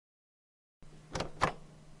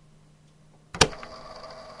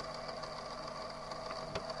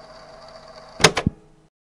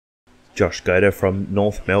Josh Goder from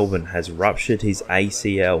North Melbourne has ruptured his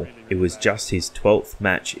ACL. It was just his 12th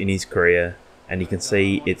match in his career, and you can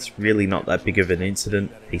see it's really not that big of an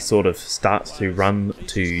incident. He sort of starts to run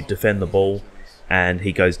to defend the ball and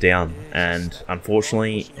he goes down, and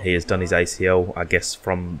unfortunately he has done his ACL, I guess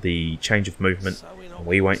from the change of movement, and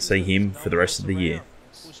we won't see him for the rest of the year.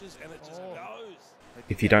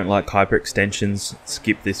 If you don't like hyperextensions,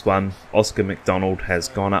 skip this one. Oscar McDonald has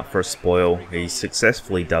gone up for a spoil. He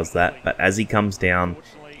successfully does that, but as he comes down,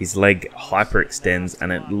 his leg hyperextends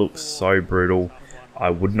and it looks so brutal. I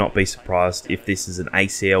would not be surprised if this is an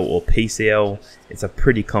ACL or PCL. It's a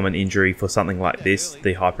pretty common injury for something like this,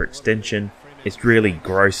 the hyperextension. It's really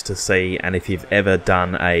gross to see, and if you've ever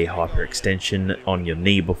done a hyperextension on your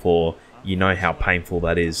knee before, you know how painful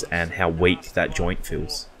that is and how weak that joint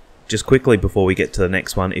feels. Just quickly before we get to the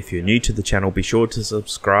next one, if you're new to the channel, be sure to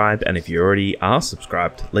subscribe, and if you already are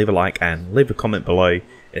subscribed, leave a like and leave a comment below.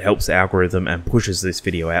 It helps the algorithm and pushes this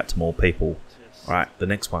video out to more people. Alright, the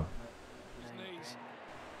next one.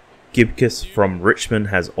 Gibcus from Richmond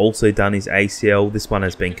has also done his ACL. This one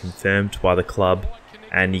has been confirmed by the club,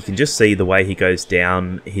 and you can just see the way he goes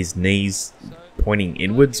down, his knees pointing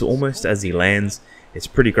inwards almost as he lands. It's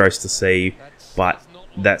pretty gross to see, but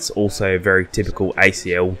that's also a very typical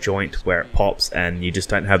ACL joint where it pops and you just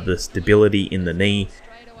don't have the stability in the knee.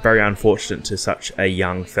 Very unfortunate to such a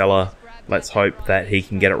young fella. Let's hope that he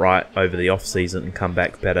can get it right over the off season and come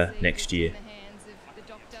back better next year.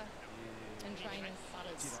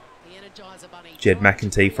 Jed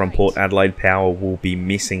McEntee from Port Adelaide Power will be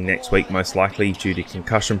missing next week most likely due to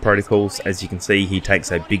concussion protocols. As you can see, he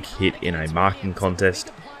takes a big hit in a marking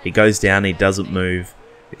contest. He goes down, he doesn't move.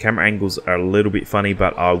 The camera angles are a little bit funny,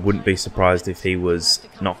 but I wouldn't be surprised if he was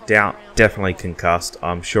knocked out. Definitely concussed.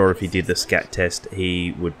 I'm sure if he did the scat test,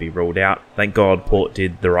 he would be ruled out. Thank God Port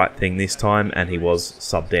did the right thing this time and he was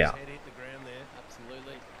subbed out.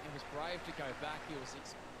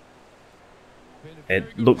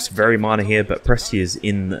 It looks very minor here, but Presti is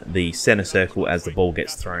in the centre circle as the ball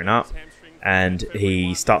gets thrown up, and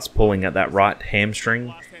he starts pulling at that right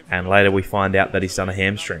hamstring, and later we find out that he's done a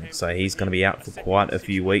hamstring, so he's going to be out for quite a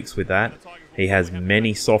few weeks with that. He has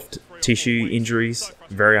many soft tissue injuries,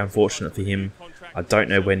 very unfortunate for him. I don't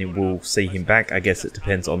know when we'll see him back. I guess it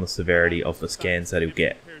depends on the severity of the scans that he'll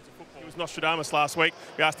get. It was Nostradamus last week.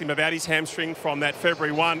 We asked him about his hamstring from that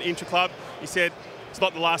February 1 intra-club. He said, "It's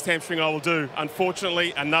not the last hamstring I will do."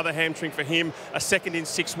 Unfortunately, another hamstring for him, a second in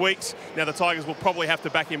 6 weeks. Now the Tigers will probably have to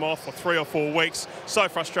back him off for 3 or 4 weeks. So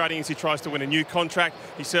frustrating as he tries to win a new contract.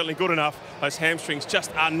 He's certainly good enough. Those hamstrings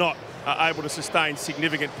just are not able to sustain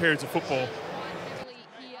significant periods of football.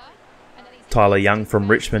 Tyler Young from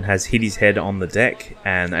Richmond has hit his head on the deck,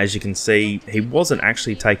 and as you can see, he wasn't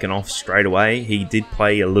actually taken off straight away. He did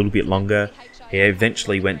play a little bit longer. He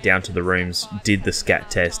eventually went down to the rooms, did the scat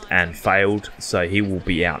test and failed, so he will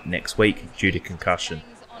be out next week due to concussion.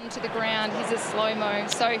 Onto the ground, he's a slow-mo.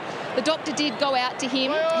 So the doctor did go out to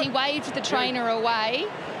him, he waved the trainer away,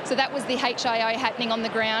 so that was the HIO happening on the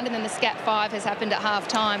ground, and then the scat 5 has happened at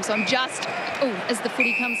half-time. So I'm just, as the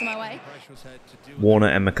footy comes my way. Warner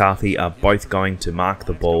and McCarthy are both going to mark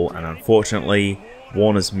the ball, and unfortunately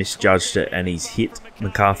Warner's misjudged it and he's hit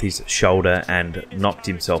McCarthy's shoulder and knocked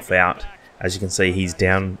himself out. As you can see, he's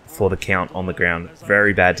down for the count on the ground.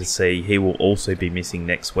 Very bad to see. He will also be missing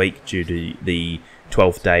next week due to the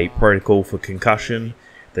 12th day protocol for concussion.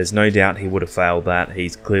 There's no doubt he would have failed that.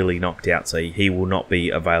 He's clearly knocked out, so he will not be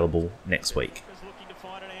available next week.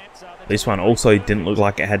 This one also didn't look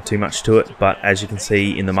like it had too much to it, but as you can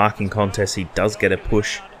see in the marking contest, he does get a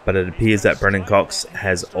push, but it appears that Brendan Cox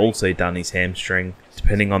has also done his hamstring.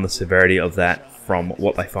 Depending on the severity of that, from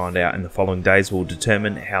what they find out in the following days, will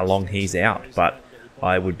determine how long he's out, but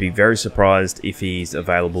I would be very surprised if he's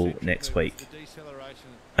available next week.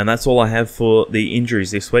 And that's all I have for the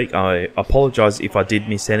injuries this week. I apologise if I did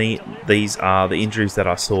miss any. These are the injuries that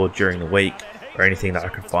I saw during the week, or anything that I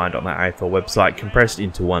could find on the AFL website compressed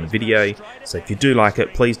into one video. So if you do like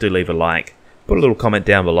it, please do leave a like. Put a little comment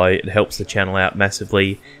down below. It helps the channel out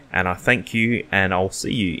massively. And I thank you, and I'll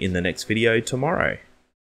see you in the next video tomorrow.